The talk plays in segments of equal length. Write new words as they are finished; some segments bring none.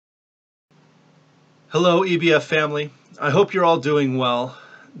Hello, EBF family. I hope you're all doing well.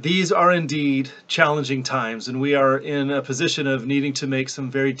 These are indeed challenging times, and we are in a position of needing to make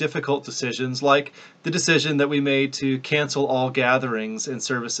some very difficult decisions, like the decision that we made to cancel all gatherings and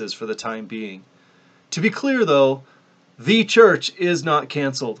services for the time being. To be clear, though, the church is not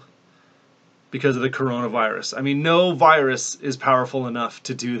canceled because of the coronavirus. I mean, no virus is powerful enough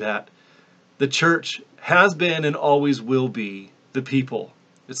to do that. The church has been and always will be the people.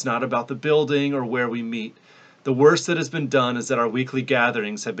 It's not about the building or where we meet. The worst that has been done is that our weekly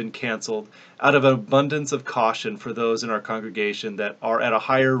gatherings have been canceled out of an abundance of caution for those in our congregation that are at a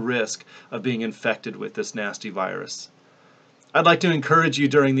higher risk of being infected with this nasty virus. I'd like to encourage you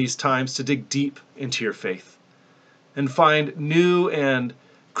during these times to dig deep into your faith and find new and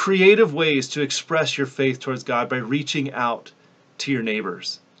creative ways to express your faith towards God by reaching out to your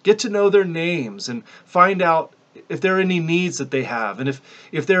neighbors. Get to know their names and find out if there are any needs that they have. And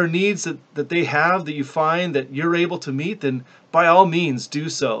if there are needs that they have that you find that you're able to meet, then by all means do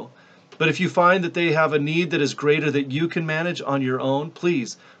so. But if you find that they have a need that is greater that you can manage on your own,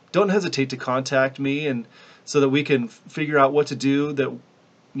 please don't hesitate to contact me, and so that we can figure out what to do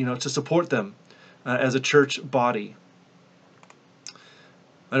to support them as a church body.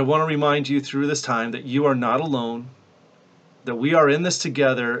 I want to remind you through this time that you are not alone, that we are in this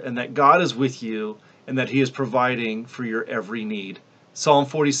together, and that God is with you, and that He is providing for your every need. Psalm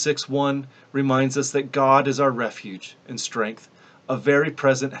 46:1 reminds us that God is our refuge and strength, a very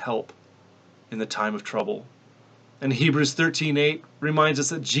present help in the time of trouble. And Hebrews 13:8 reminds us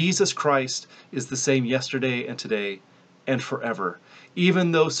that Jesus Christ is the same yesterday and today and forever.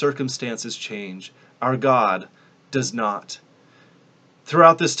 Even though circumstances change, our God does not.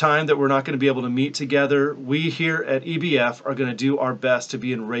 Throughout this time that we're not going to be able to meet together, we here at EBF are going to do our best to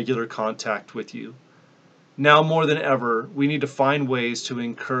be in regular contact with you. Now more than ever, we need to find ways to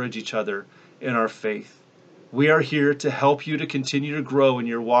encourage each other in our faith. We are here to help you to continue to grow in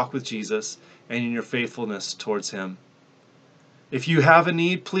your walk with Jesus and in your faithfulness towards Him. If you have a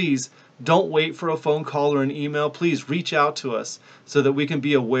need, please don't wait for a phone call or an email. Please reach out to us so that we can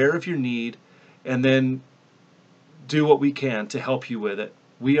be aware of your need and then do what we can to help you with it.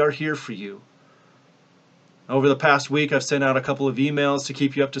 We are here for you. Over the past week, I've sent out a couple of emails to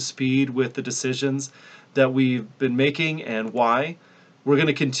keep you up to speed with the decisions that we've been making and why. We're going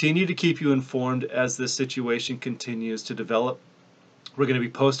to continue to keep you informed as this situation continues to develop. We're going to be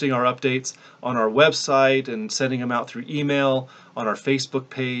posting our updates on our website and sending them out through email on our Facebook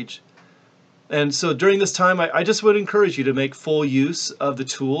page. And so during this time, I just would encourage you to make full use of the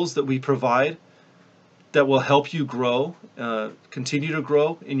tools that we provide that will help you grow, continue to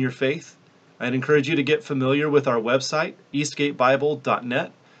grow in your faith. I'd encourage you to get familiar with our website,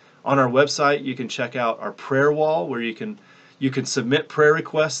 eastgatebible.net. On our website, you can check out our prayer wall where you can submit prayer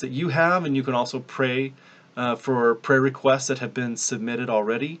requests that you have, and you can also pray for prayer requests that have been submitted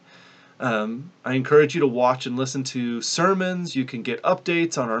already. I encourage you to watch and listen to sermons. You can get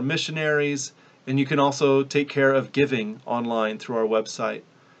updates on our missionaries, and you can also take care of giving online through our website.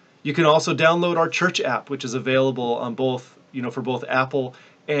 You can also download our church app, which is available on for both Apple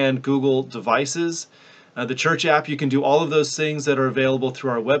and Google devices. The church app, you can do all of those things that are available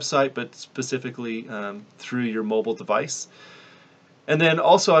through our website, but specifically through your mobile device. And then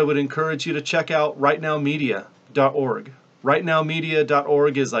also I would encourage you to check out rightnowmedia.org.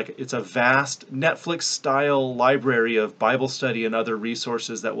 Rightnowmedia.org it's a vast Netflix-style library of Bible study and other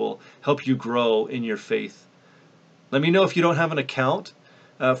resources that will help you grow in your faith. Let me know if you don't have an account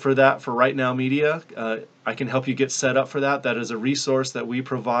for Right Now Media. I can help you get set up for that. That is a resource that we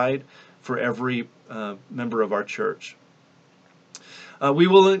provide for every member of our church. We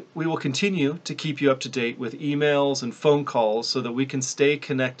will continue to keep you up to date with emails and phone calls so that we can stay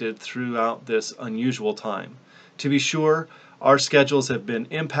connected throughout this unusual time. To be sure, our schedules have been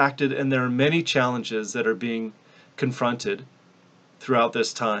impacted, and there are many challenges that are being confronted throughout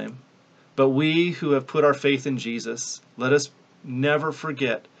this time. But we who have put our faith in Jesus, let us never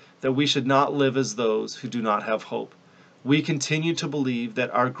forget that we should not live as those who do not have hope. We continue to believe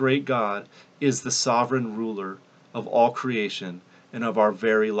that our great God is the sovereign ruler of all creation and of our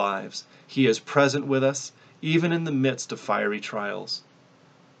very lives. He is present with us, even in the midst of fiery trials.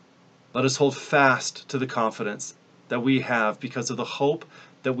 Let us hold fast to the confidence that we have because of the hope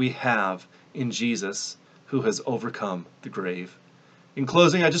that we have in Jesus, who has overcome the grave. In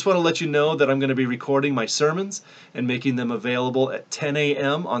closing, I just want to let you know that I'm going to be recording my sermons and making them available at 10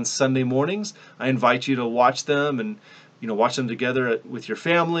 a.m. on Sunday mornings. I invite you to watch them and watch them together with your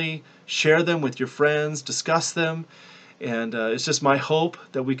family, share them with your friends, discuss them, And it's just my hope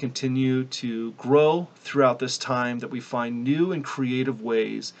that we continue to grow throughout this time, that we find new and creative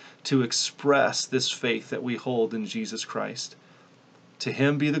ways to express this faith that we hold in Jesus Christ. To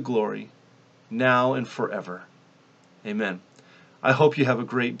Him be the glory, now and forever. Amen. I hope you have a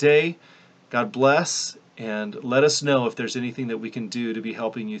great day. God bless, and let us know if there's anything that we can do to be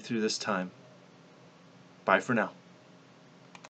helping you through this time. Bye for now.